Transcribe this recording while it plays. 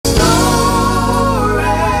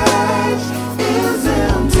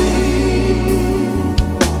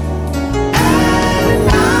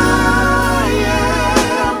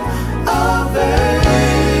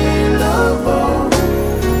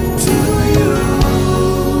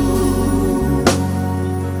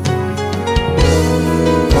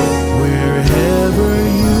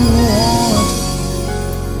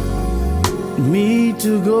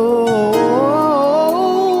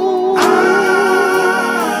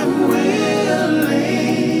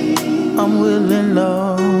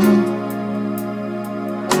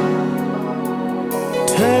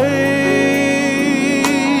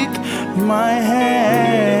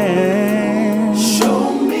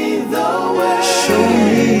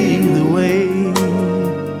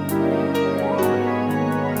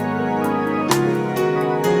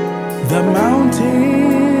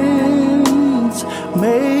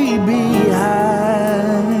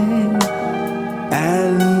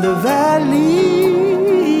the valleys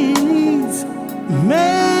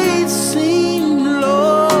may seem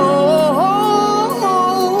low,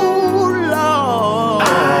 Lord,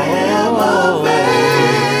 I am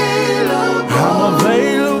available. I'm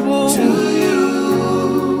available to you.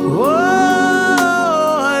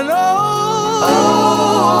 Oh, and Lord,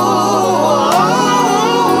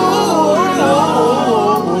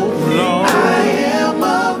 I am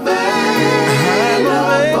available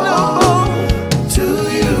to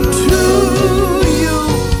you.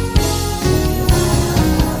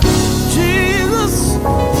 Jesus,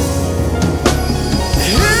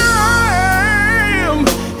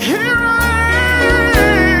 here I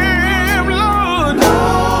am, Lord.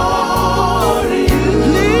 Lord, use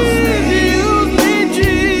Use me,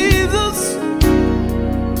 Jesus,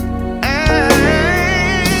 and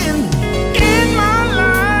in my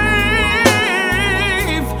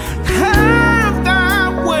life, have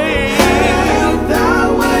thy way. have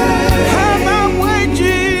thy way. Have thy way,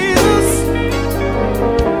 Jesus.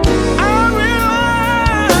 I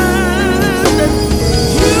realize that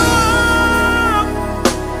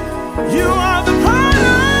you are the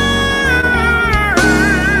potter,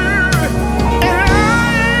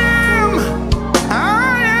 and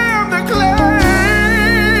I am the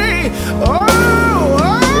clay. Oh,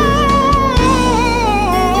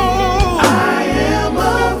 I am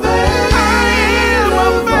available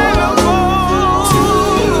to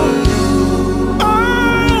you.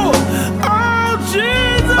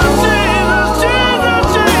 Jesus,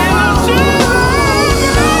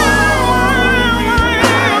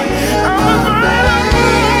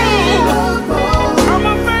 I'm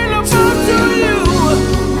available to you.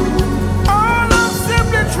 All I'm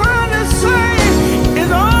simply trying to say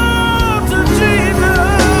is all to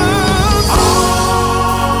Jesus.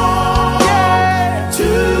 Yeah. To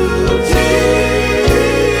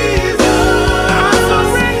Jesus, I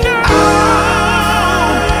surrender.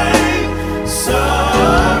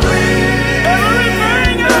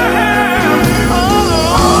 Everything I have.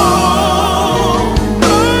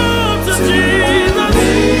 To Jesus.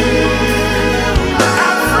 I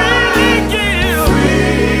freely give.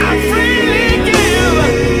 I freely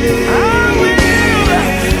give.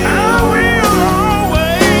 I will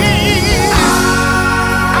always.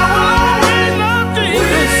 I will always love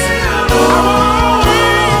Jesus. I will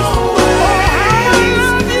always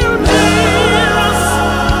love you, Jesus.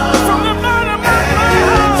 From the bottom of my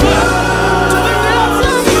heart to the depths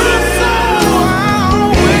of my soul, I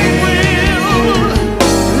always will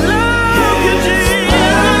love you,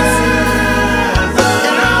 Jesus.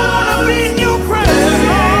 And I wanna be in your presence,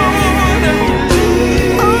 Lord.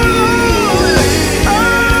 Oh,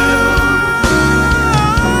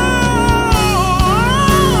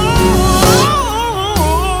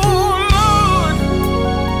 Lord.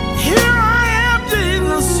 Here I am,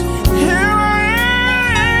 Jesus. Here I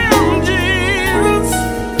am, Jesus.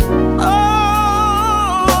 Oh,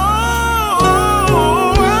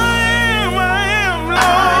 I am,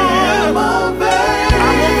 Lord.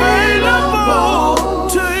 I'm available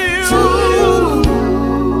to you.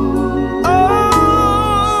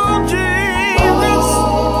 Oh, Jesus.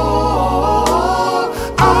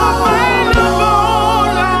 I'm available,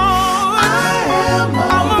 Lord.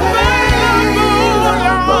 I'm available,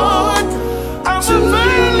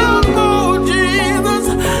 Jesus.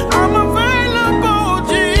 I'm available,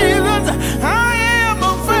 Jesus. I am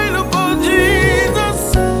available,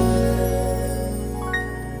 Jesus.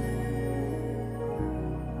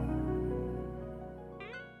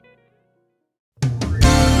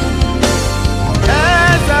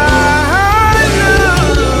 As I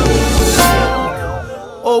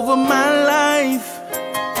look over my life,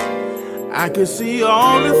 I can see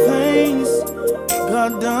all the things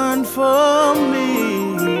God done for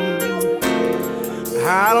me.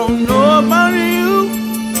 I don't know about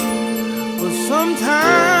you, but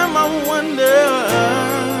sometime I wonder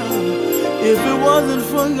if it wasn't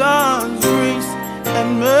for God's grace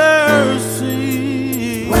and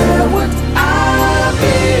mercy, Where would I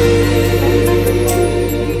be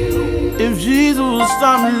if Jesus would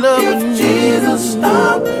stop loving if Jesus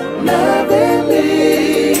stopped loving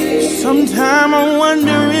me? Sometime I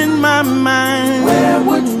wonder in my mind, Where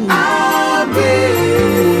would I be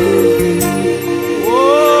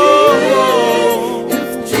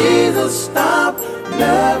if Jesus stopped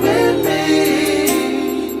loving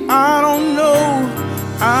me? I don't know,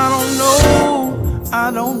 I don't know,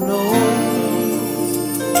 I don't know.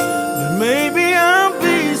 But maybe I'll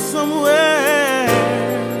be somewhere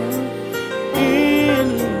in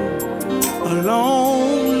a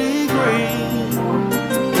lonely grave.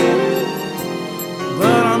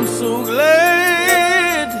 But I'm so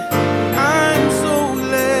glad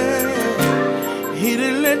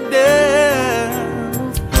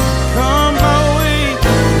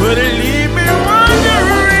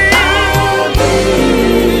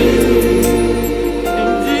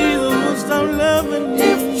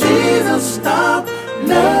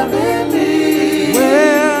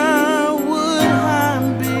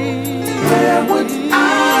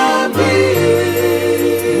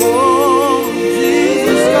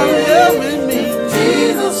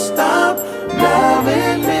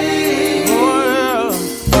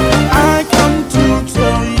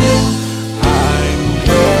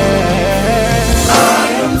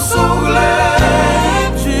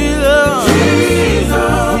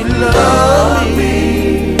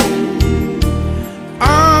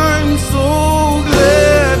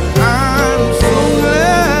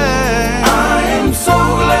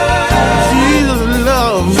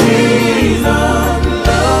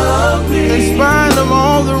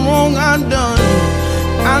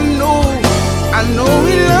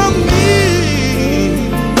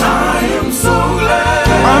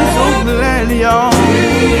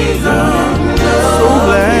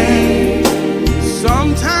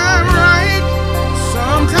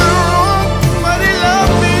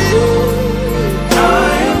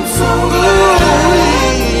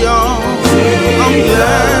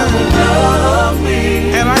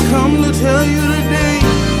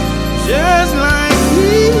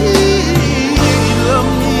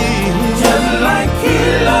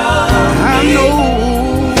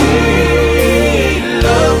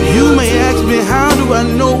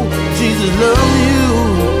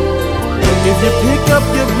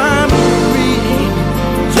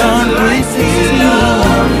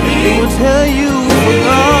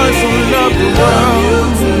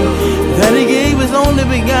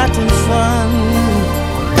only begotten Son.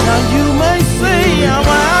 Now you may say I'm an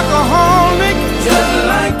alcoholic, just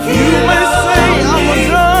like you may say I'm a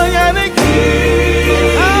drug addict.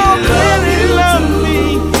 How can he love me?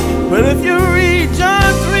 But if you read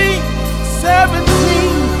John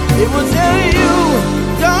 3:17, it will tell you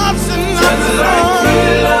God sent not the Son.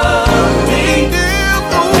 He did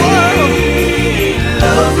the world,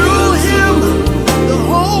 but through him the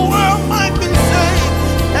whole world might be saved.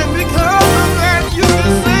 And because of that you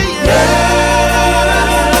can say yes.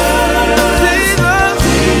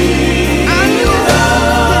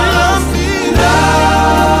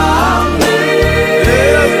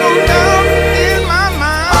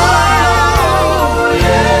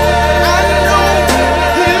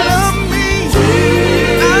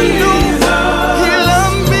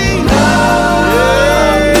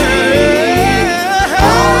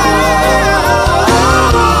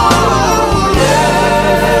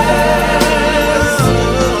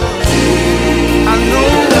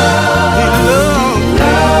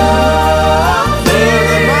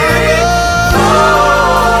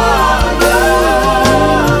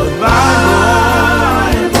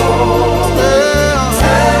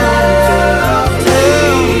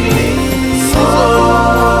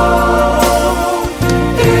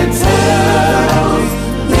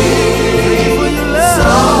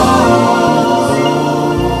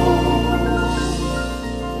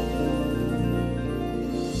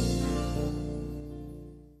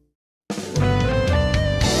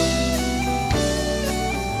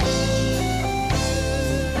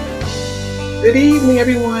 Good evening,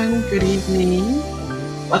 everyone. Good evening.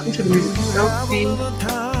 Welcome to the Music Trophy.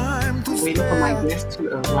 I'm waiting for my guest to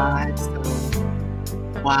arrive. So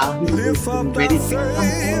while he is getting ready to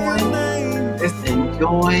come on, just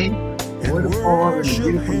enjoy waterfall and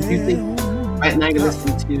beautiful music. Right now, you're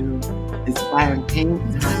listening to Inspiring Pain,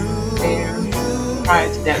 Time to Spare.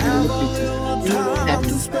 Prior to that, we were listening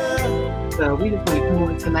to 7. So we just want to come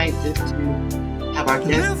on tonight just to have our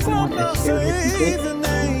guests come on and share his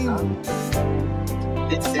events.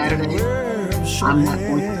 This Saturday, I'm not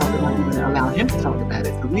going to talk about it, I'm going to allow him to talk about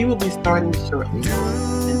it. So we will be starting shortly.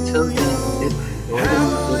 Until then, just enjoy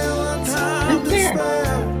the music. And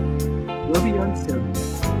there, we'll be on soon.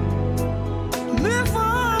 Lift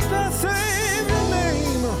up that Savior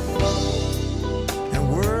name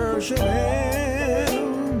and worship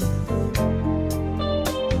Him.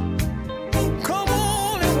 Come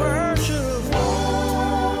on and worship,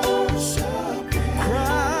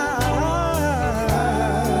 cry.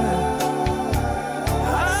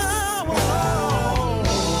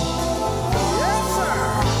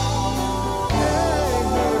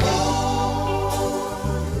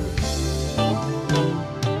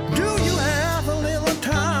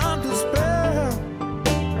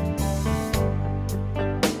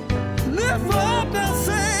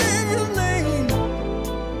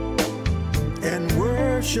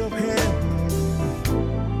 Worship Him.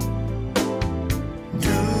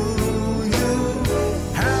 Do you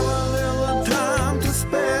have a little time to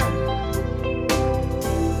spare?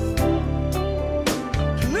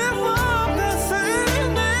 Lift up that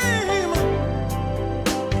Savior name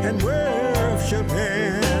and worship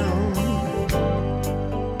Him.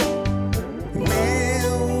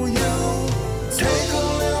 Will you take a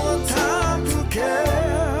little time to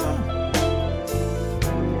care?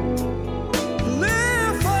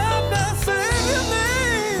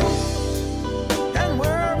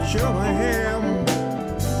 Show Him.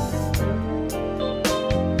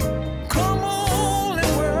 Come on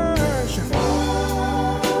and worship,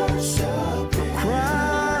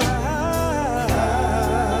 cry.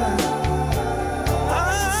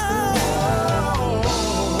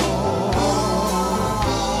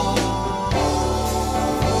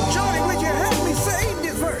 Johnny, would you help me sing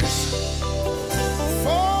this verse?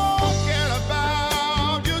 Forget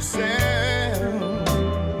about yourself.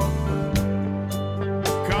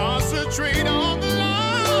 Concentrate on the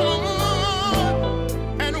Lord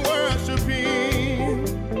and worship Him.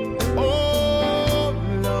 Oh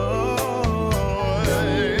Lord,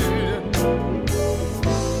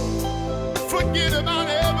 forget about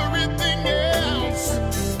everything else.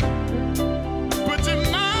 Put your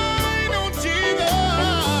mind on Jesus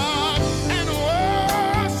and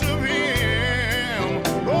worship Him.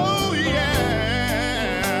 Oh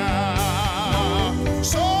yeah.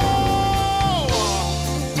 So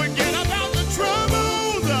forget about the trouble.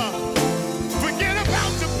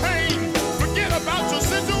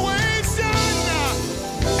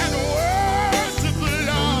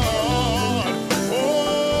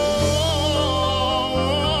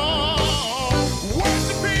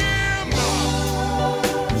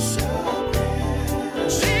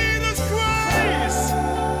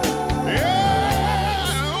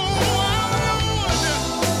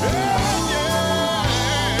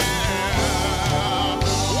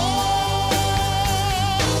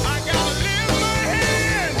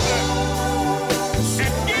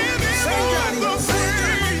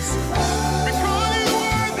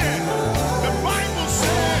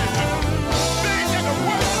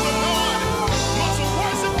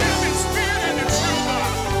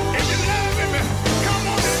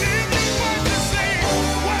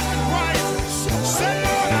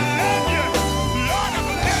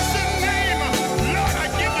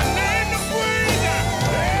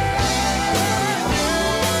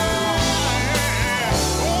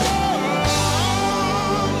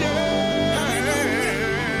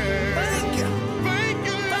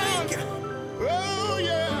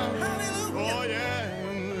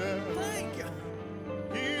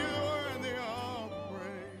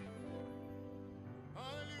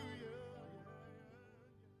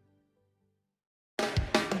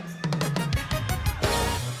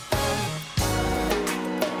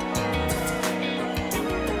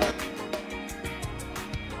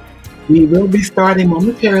 We will be starting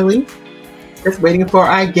momentarily. Just waiting for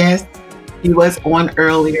our guest. He was on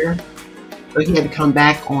earlier, so he had to come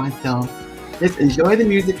back on. So just enjoy the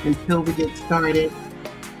music until we get started.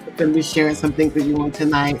 We're going to be sharing some things with you on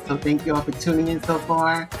tonight. So thank you all for tuning in so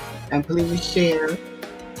far. And please share.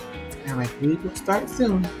 All right, we will start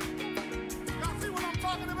soon.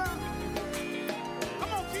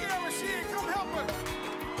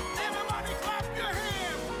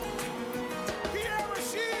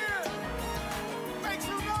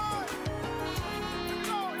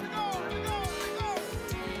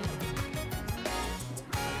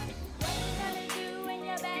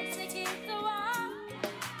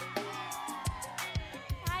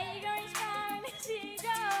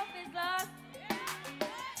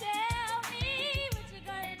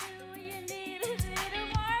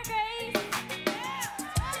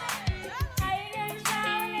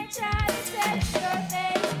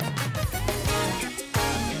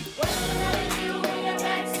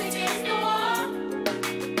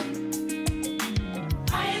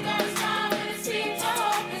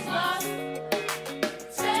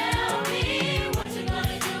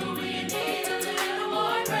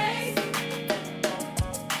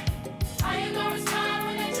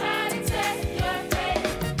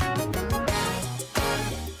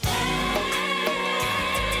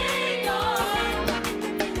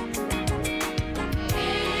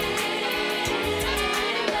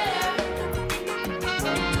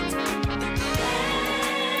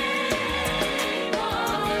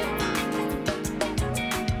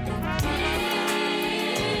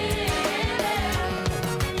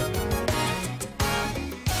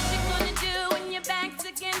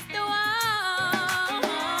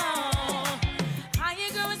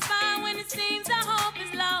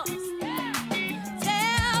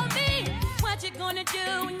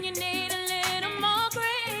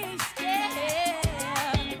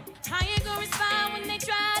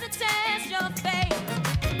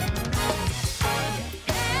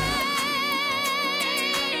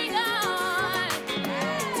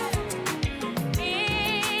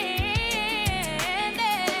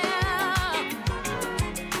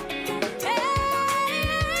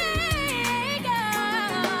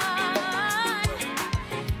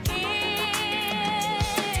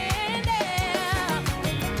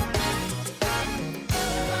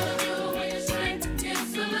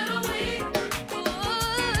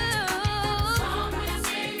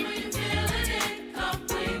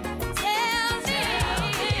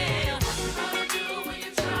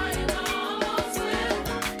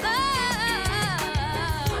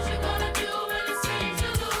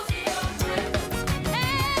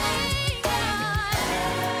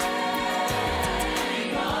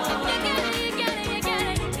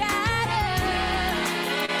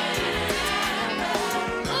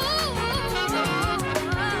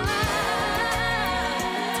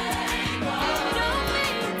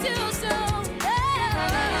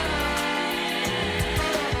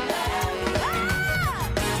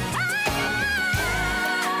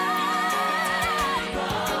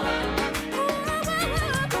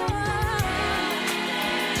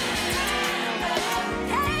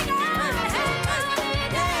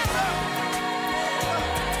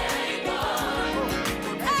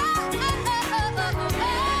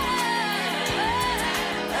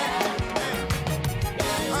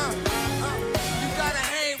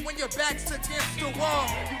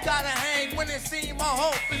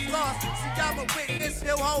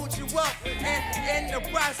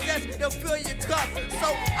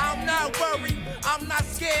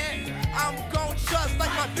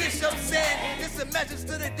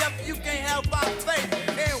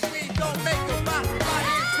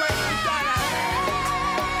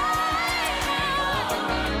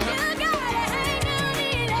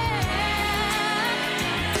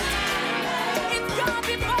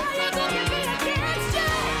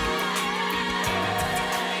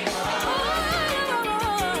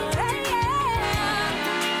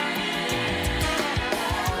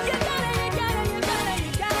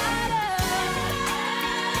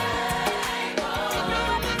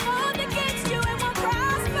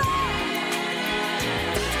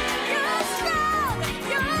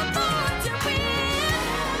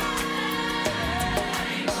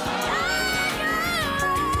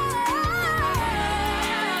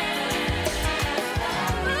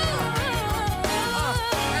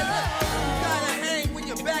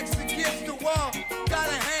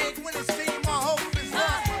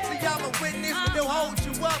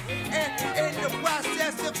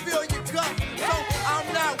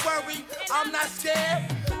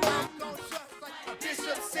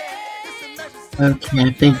 Okay,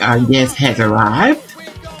 I think our guest has arrived.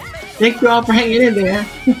 Thank you all for hanging in there.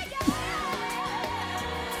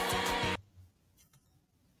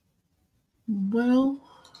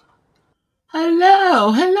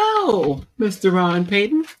 Hello, Mr. Ron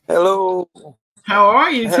Paden. Hello. How are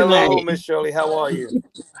you Hello, tonight? Miss Shirley. How are you?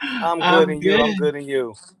 I'm good I'm and you. I'm good. good and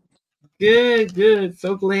you. Good, good.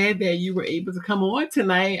 So glad that you were able to come on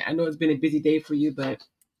tonight. I know it's been a busy day for you, but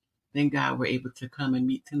thank God we're able to come and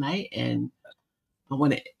meet tonight. And I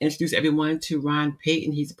want to introduce everyone to Ron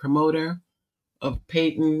Paden. He's a promoter of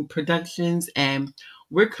Paden Productions. And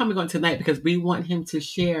we're coming on tonight because we want him to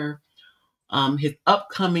share his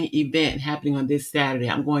upcoming event happening on this Saturday.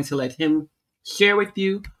 I'm going to let him share with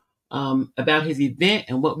you about his event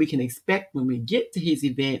and what we can expect when we get to his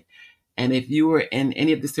event. And if you were in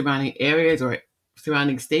any of the surrounding areas or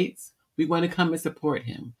surrounding states, we want to come and support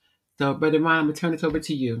him. So, Brother Ron, I'm going to turn this over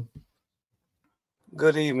to you.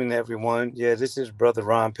 Good evening, everyone. Yeah, this is Brother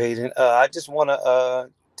Ron Paden. I just want to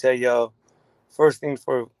tell y'all first thing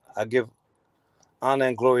for I give honor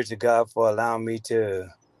and glory to God for allowing me to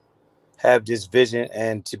have this vision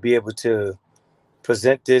and to be able to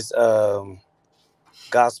present this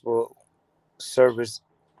gospel service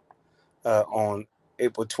on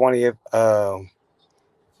April 20th.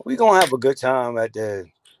 We're gonna have a good time at the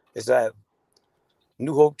it's at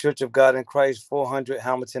New Hope Church of God in Christ, 400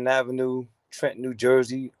 Hamilton Avenue, Trenton, New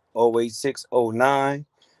Jersey, 08609,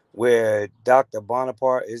 where Dr.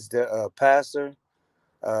 Bonaparte is the pastor.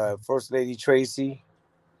 First Lady Tracy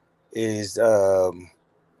is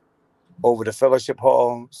over the fellowship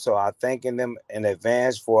hall. So I thanking them in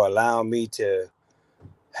advance for allowing me to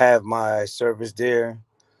have my service there.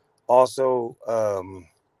 Also,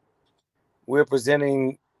 we're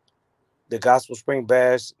presenting the Gospel Spring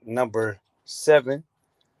Bash number 7,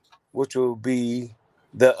 which will be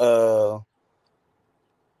the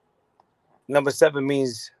number 7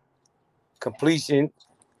 means completion.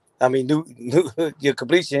 I mean, new your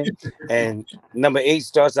completion, and number 8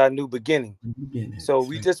 starts our new beginning. So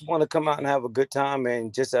we just want to come out and have a good time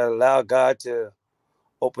and just allow God to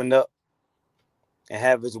open up and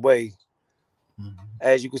have His way.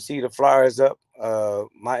 As you can see, the flyer is up.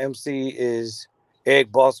 My MC is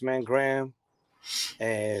Eric Bossman Graham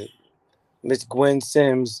and Miss Gwen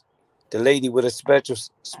Sims, the lady with a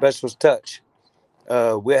special touch.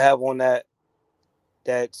 We'll have on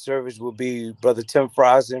that service will be Brother Tim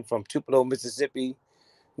Frison from Tupelo, Mississippi,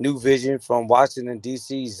 New Vision from Washington,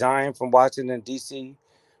 D.C., Zion from Washington, D.C.,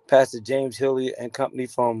 Pastor James Hilliard and company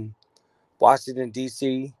from Washington,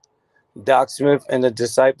 D.C., Doc Smith and the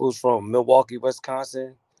Disciples from Milwaukee,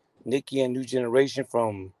 Wisconsin, Nikki and New Generation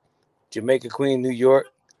from Jamaica Queen, New York,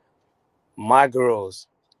 My Girls,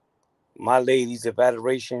 My Ladies of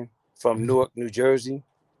Adoration from Newark, New Jersey,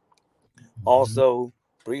 also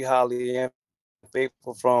Bree Holly and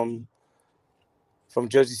Faithful from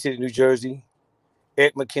Jersey City, New Jersey,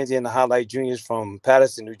 Eric McKenzie and the Highlight Juniors from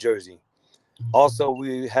Patterson, New Jersey. Also,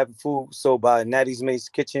 we have food sold by Natty's Mate's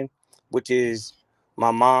Kitchen, which is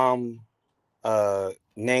my mom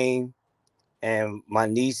name, and my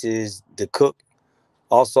niece is the cook.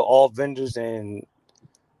 Also, all vendors and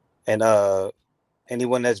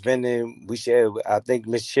anyone that's vending, we share. I think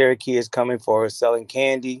Miss Cherokee is coming for selling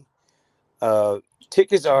candy. Uh,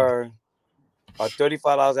 Tickets are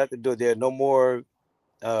 $35 at the door. There are no more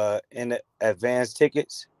in advance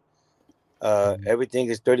tickets. Everything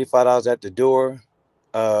is $35 at the door.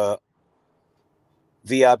 Uh,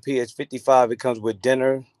 VIP is 55. It comes with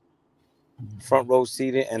dinner, front row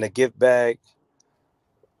seating, and a gift bag.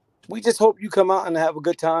 We just hope you come out and have a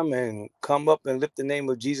good time and come up and lift the name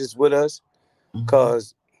of Jesus with us,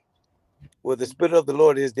 because where the Spirit of the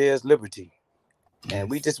Lord is, there's liberty. And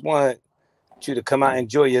we just want you to come out and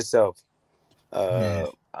enjoy yourself.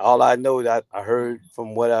 All I know that I heard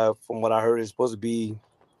from what I heard is supposed to be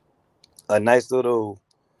a nice little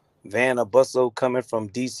van or bustle coming from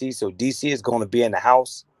DC. So DC is going to be in the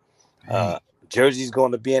house. Uh, Jersey's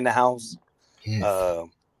going to be in the house. Uh,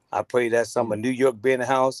 I pray that some of New York be in the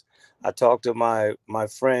house. I talked to my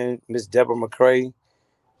friend Miss Deborah McCrae,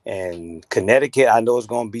 and Connecticut. I know is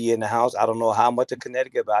going to be in the house. I don't know how much of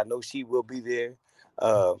Connecticut, but I know she will be there.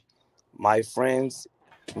 Uh, my friends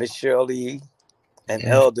Miss Shirley and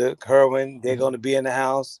Elder Kerwin, they're going to be in the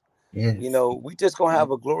house. We just gonna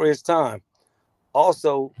have a glorious time.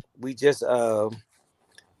 Also, we just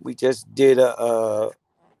did a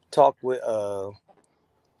talk with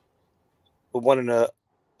one of the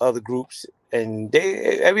other groups, and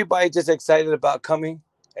everybody just excited about coming.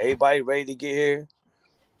 Everybody ready to get here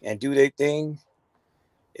and do their thing.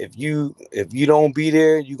 If you don't be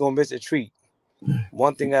there, you're gonna miss a treat.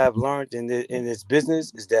 One thing I've learned in this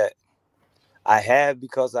business is that I have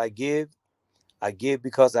because I give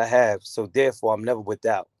because I have. So therefore, I'm never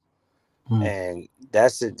without. And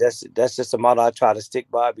that's it. That's just a motto I try to stick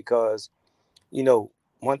by, because you know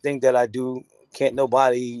one thing that I do. can't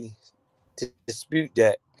nobody dispute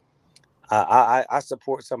that. I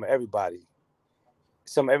support some of everybody.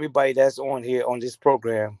 Some of everybody that's on here on this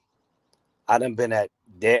program. I done been at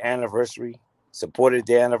their anniversary, supported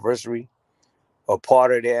their anniversary, or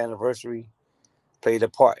part of their anniversary, played a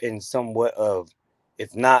part in somewhat of,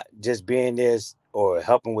 if not just being there or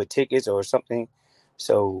helping with tickets or something.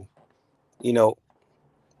 So, you know,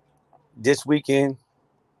 this weekend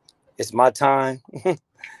it's my time,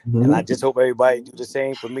 and I just hope everybody do the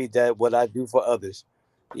same for me that what I do for others.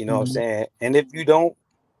 You know what I'm saying? And if you don't,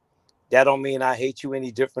 that don't mean I hate you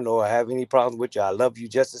any different or have any problems with you. I love you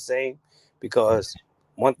just the same, because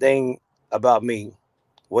one thing about me,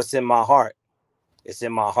 what's in my heart, it's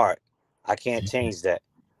in my heart. I can't change that.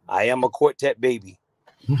 I am a quartet baby.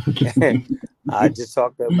 I just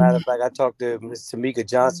talked to, matter of fact, I talked to Miss Tamika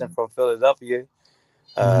Johnson from Philadelphia.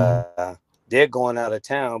 They're going out of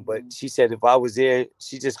town, but she said if I was there,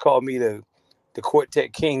 she just called me the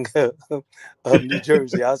quartet king of New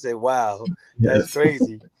Jersey. I said, wow, that's Yes.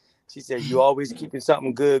 crazy. She said, you always keeping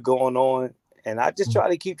something good going on. And I just try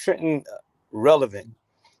to keep Trenton relevant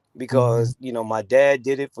because, you know, my dad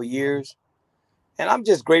did it for years. And I'm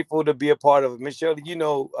just grateful to be a part of it. Miss Shirley, you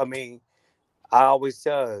know, I mean, I always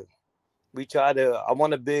tell her, I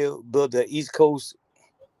want to build the East Coast,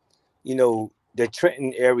 you know, the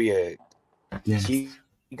Trenton area. Yes. She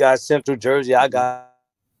got Central Jersey. I got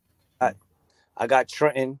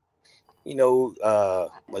Trenton. You know,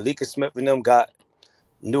 Malika Smith and them got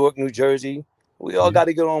Newark, New Jersey. We all got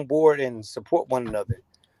to get on board and support one another.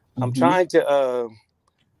 I'm trying to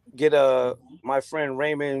get my friend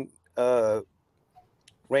Raymond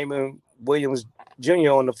Williams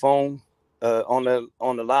Jr. on the phone, on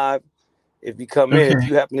the live. If you come in, if Okay.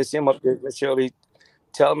 you happen to see him up there, Miss Shirley,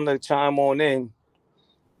 tell him to chime on in.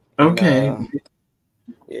 And Okay.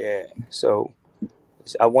 yeah, so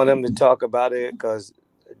I want them to talk about it because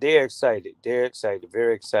they're excited. They're excited,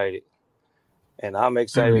 very excited, and I'm All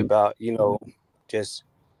excited right. about just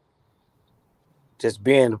just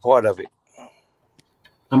being a part of it.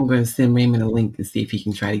 I'm going to send Raymond a link and see if he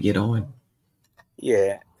can try to get on.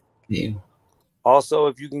 Yeah. Yeah. Also,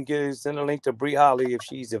 if you can send a link to Bree Holly if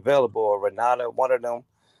she's available, or Renata, one of them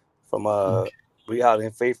from Okay. Bree Holly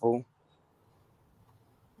and Faithful.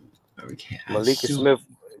 Okay. I Malika sure. Smith,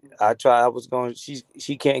 I tried. I was going. She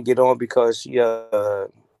can't get on because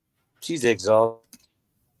she's exhausted.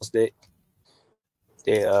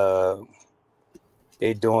 They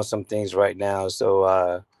they doing some things right now,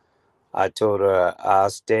 so I told her I'll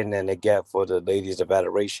stand in the gap for the ladies of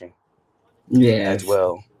adoration as Yes.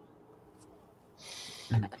 well.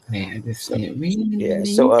 Man, I just So sent Raymond the yeah,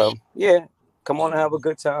 so link. yeah, come on and have a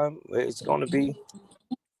good time. I'm It's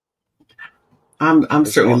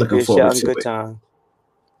certainly gonna looking be a forward shouting to good it. time.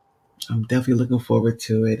 I'm definitely looking forward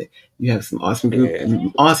to it. You have some awesome group, Yeah,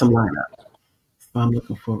 awesome lineup. So I'm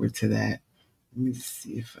looking forward to that. Let me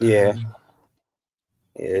see if yeah,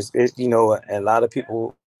 yeah. It's and a lot of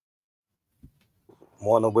people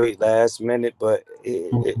want to wait last minute, but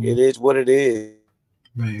it is what it is.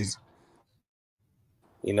 right.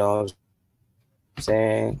 You know what I'm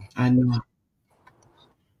saying? I know.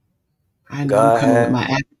 I know. I'm God coming with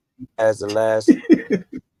has my the app. last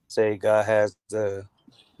say. God has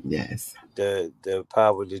Yes. the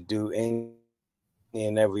power to do any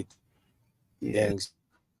and everything. So Yeah.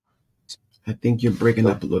 I think you're breaking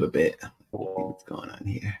up a little bit. all Let's see what's going on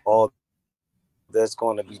here. that's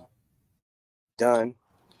going to be done.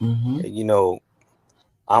 Mm-hmm.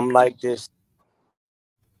 I'm like this.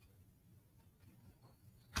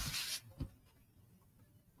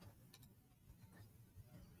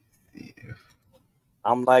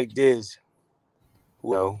 I'm like this.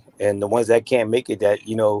 And the ones that can't make it, that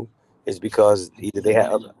is because either they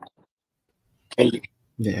have. Can you?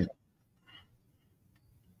 Yeah.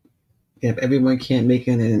 If everyone can't make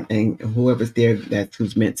it, and whoever's there, that's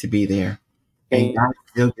who's meant to be there. And Can God you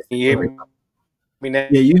still hear gets me the now? glory.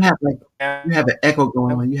 Yeah, you have an echo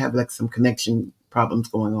going on. You have like some connection problems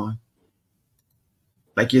going on.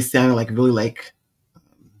 Like you're sounding like really like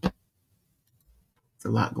it's a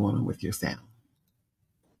lot going on with your sound.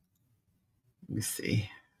 Let me see.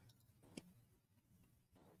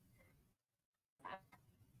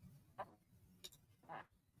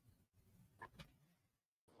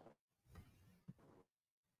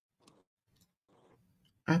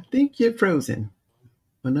 I think you're frozen.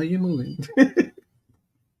 I know you're moving.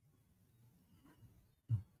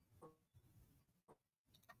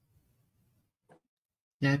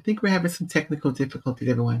 Yeah, I think we're having some technical difficulties,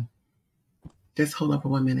 everyone. Just hold on for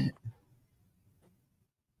 1 minute.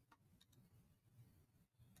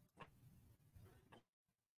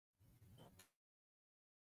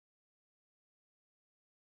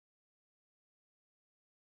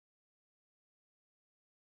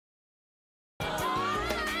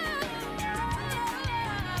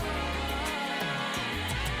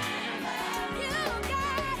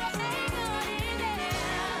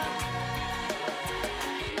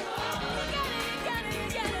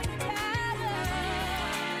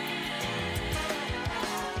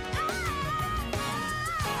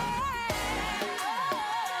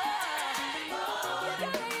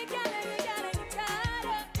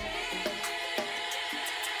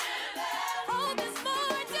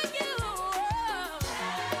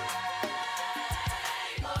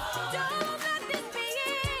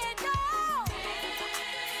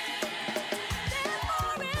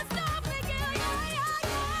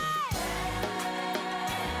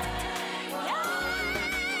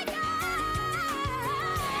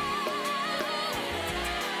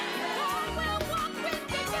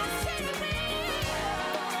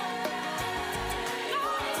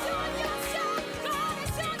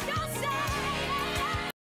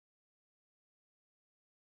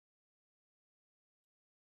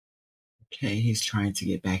 Okay, he's trying to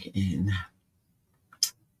get back in.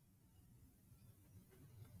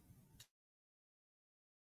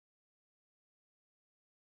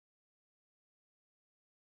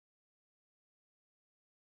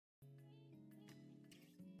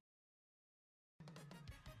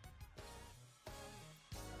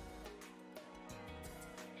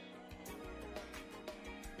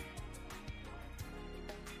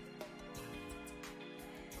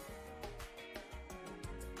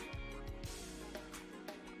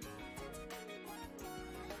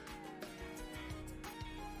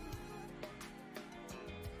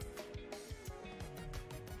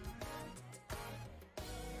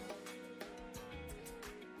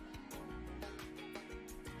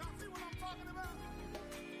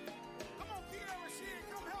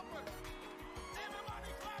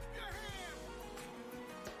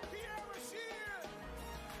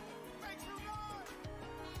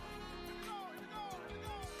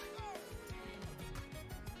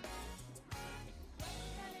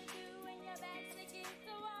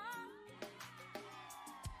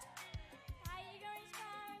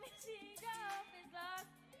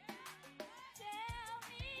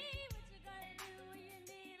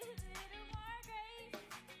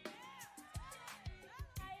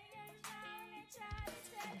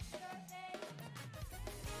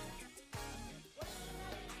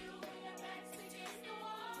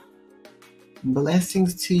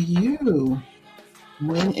 Blessings to you,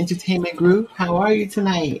 Win Entertainment Group. How are you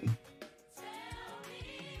tonight?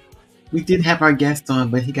 We did have our guest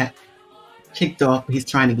on, but he got kicked off. He's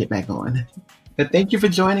trying to get back on. But thank you for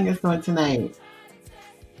joining us on tonight.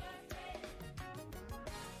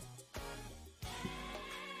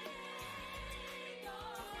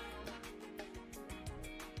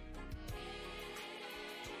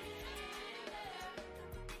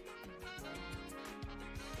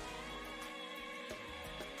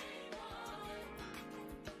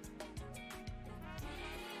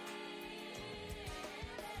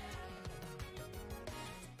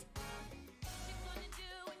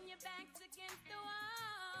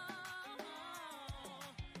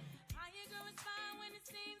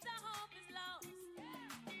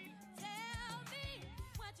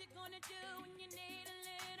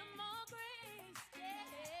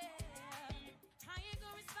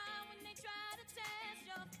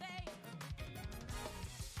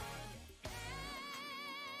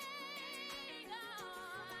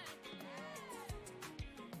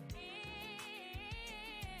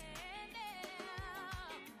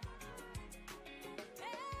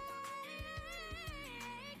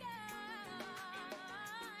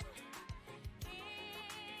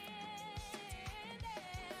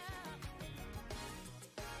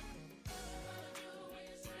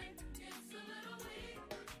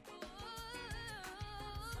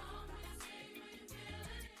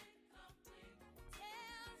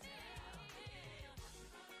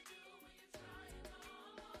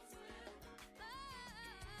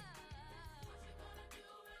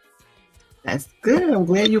 That's good. I'm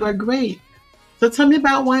glad you are great. So tell me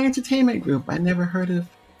about Wine Entertainment Group. I never heard of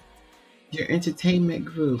your entertainment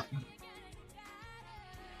group.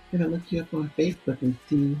 I'm going to look you up on Facebook and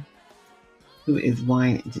see who is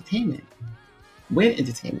Wine Entertainment. Win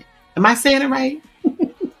Entertainment. Am I saying it right?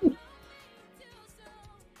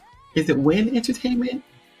 Is it Win Entertainment?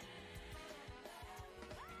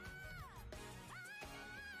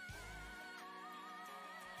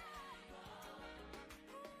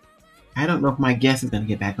 I don't know if my guest is going to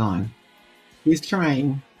get back on. He's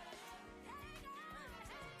trying.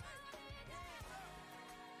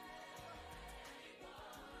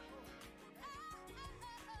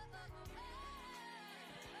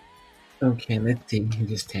 Okay, let's see. He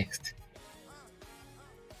just text.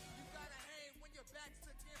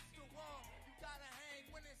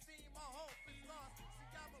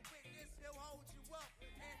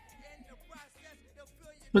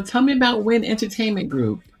 Well, tell me about Win Entertainment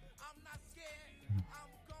Group.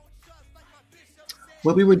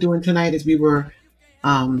 What we were doing tonight is we were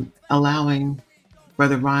allowing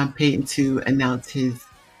Brother Ron Paden to announce his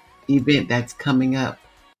event that's coming up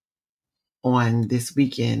on this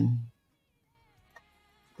weekend,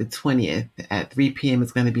 the 20th at 3 p.m.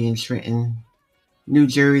 It's going to be in Trenton, New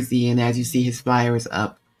Jersey. And as you see, his flyer is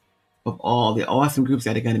up of all the awesome groups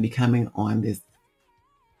that are going to be coming on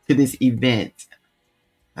to this event.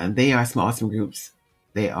 They are some awesome groups.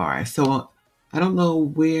 They are. So I don't know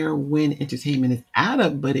where Win Entertainment is out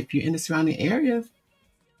of, but if you're in the surrounding areas,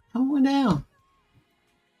 come on down.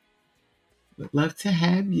 Would love to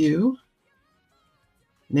have you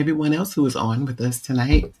and everyone else who is on with us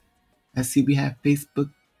tonight. I see we have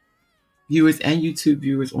Facebook viewers and YouTube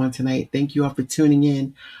viewers on tonight. Thank you all for tuning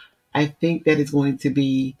in. I think that is going to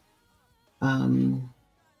be. I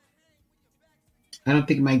don't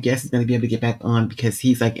think my guest is going to be able to get back on because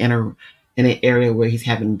he's like in an area where he's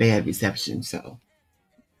having bad reception. So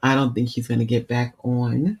I don't think he's going to get back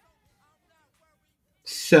on.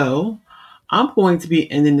 So I'm going to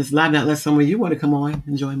be ending this live now unless someone you want to come on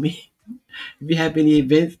and join me. If you have any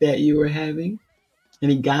events that you were having,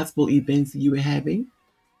 any gospel events you were having,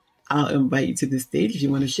 I'll invite you to the stage if you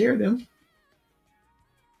want to share them.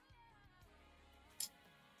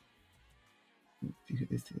 Let's see who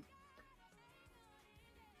this is.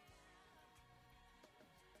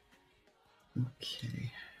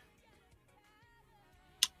 Okay.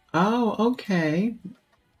 Oh, okay.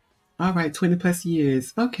 All right, 20 plus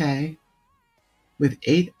years. Okay. With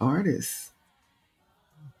 8 artists.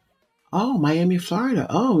 Oh, Miami, Florida.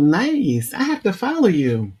 Oh, nice. I have to follow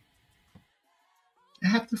you. I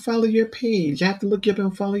have to follow your page. I have to look you up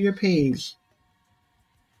and follow your page.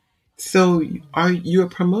 So, are you a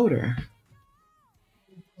promoter?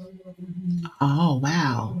 Oh,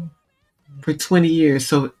 wow. For 20 years.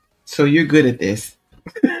 So you're good at this.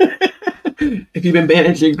 If you've been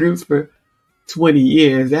managing groups for 20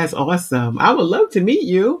 years, that's awesome. I would love to meet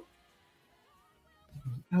you.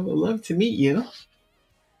 I would love to meet you.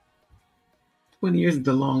 20 years is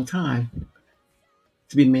a long time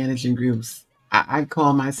to be managing groups. I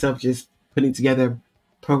call myself just putting together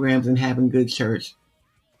programs and having good church.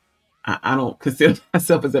 I don't consider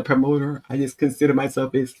myself as a promoter. I just consider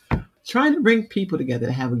myself as trying to bring people together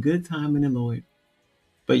to have a good time in the Lord.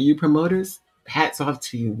 But you promoters, hats off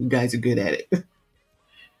to you. You guys are good at it.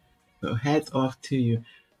 So hats off to you.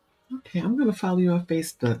 Okay, I'm going to follow you on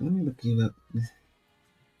Facebook. Let me look you up.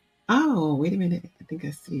 Oh, wait a minute. I think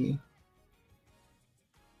I see you.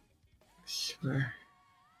 Sure.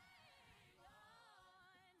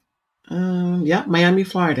 Yeah, Miami,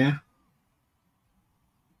 Florida.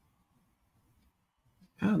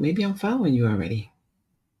 Oh, maybe I'm following you already.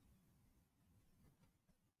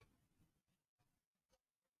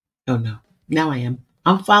 Oh, no. Now I am.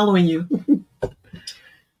 I'm following you.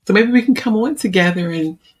 So maybe we can come on together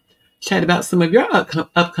and chat about some of your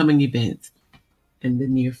upcoming events in the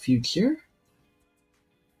near future.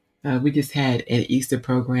 We just had an Easter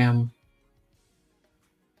program.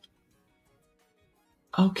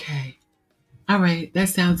 Okay. All right. That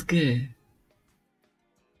sounds good.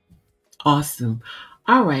 Awesome.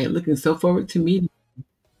 All right. Looking so forward to meeting.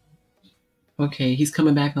 Okay. He's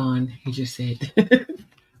coming back on. He just said.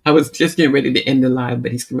 I was just getting ready to end the live,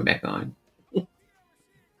 but he's coming back on.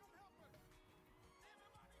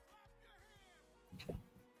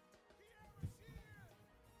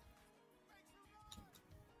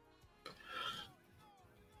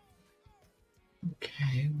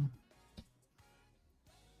 Okay.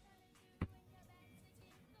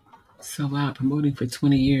 So wow, promoting for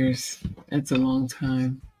 20 years. That's a long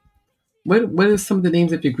time. What are some of the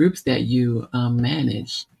names of your groups that you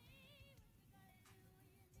manage?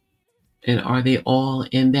 And are they all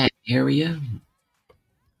in that area?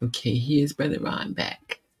 Okay, here's Brother Ron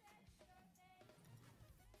back.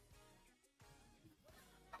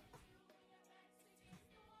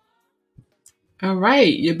 All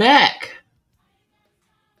right, you're back.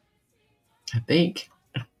 I think.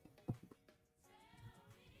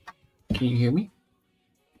 Can you hear me?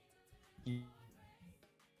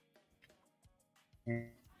 Yeah,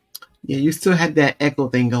 you still had that echo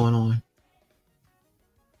thing going on.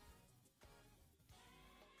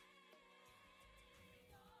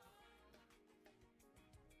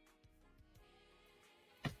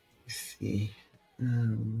 Let's see.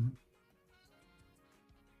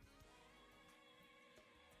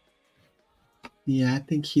 Yeah, I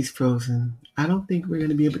think he's frozen. I don't think we're going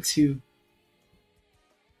to be able to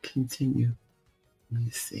continue. Let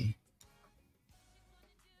me see.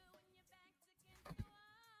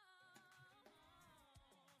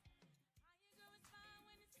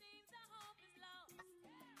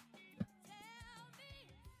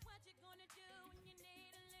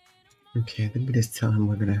 Okay, let me just tell him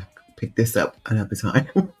we're going to pick this up another time.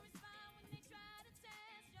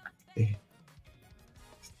 Okay.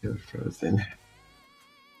 Still frozen.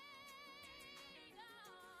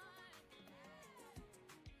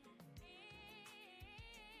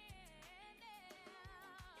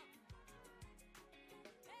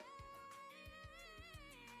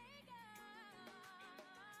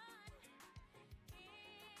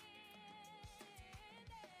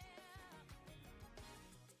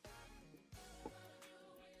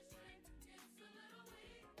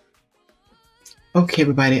 Okay,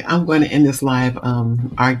 everybody, I'm going to end this live.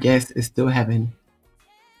 Our guest is still having,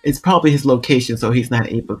 it's probably his location, so he's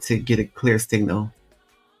not able to get a clear signal.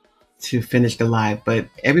 to finish the live, but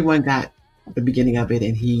everyone got the beginning of it,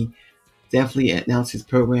 and he definitely announced his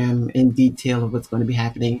program in detail of what's going to be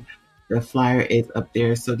happening. The flyer is up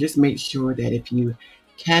there, so just make sure that if you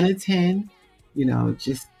can attend,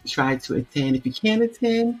 just try to attend. If you can't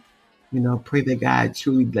attend, pray that God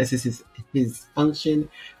truly blesses his function.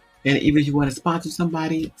 And even if you want to sponsor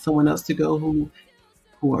someone else to go who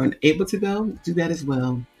aren't able to go, do that as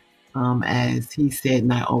well. As he said,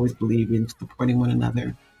 and I always believe in supporting one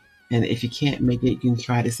another. And if you can't make it, you can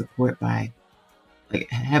try to support by like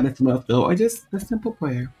having someone else go, or just a simple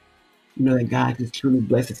prayer. That God just truly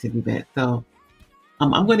blesses his event. So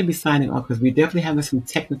I'm going to be signing off because we're definitely having some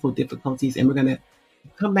technical difficulties, and we're going to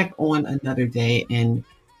come back on another day and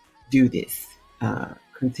do this,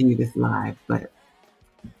 continue this live. But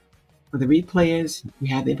for the replayers,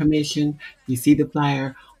 you have the information, you see the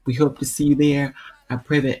flyer. We hope to see you there. I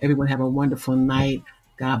pray that everyone have a wonderful night.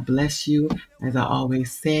 God bless you. As I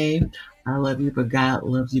always say, I love you, but God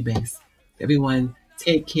loves you best. Everyone,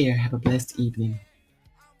 take care. Have a blessed evening.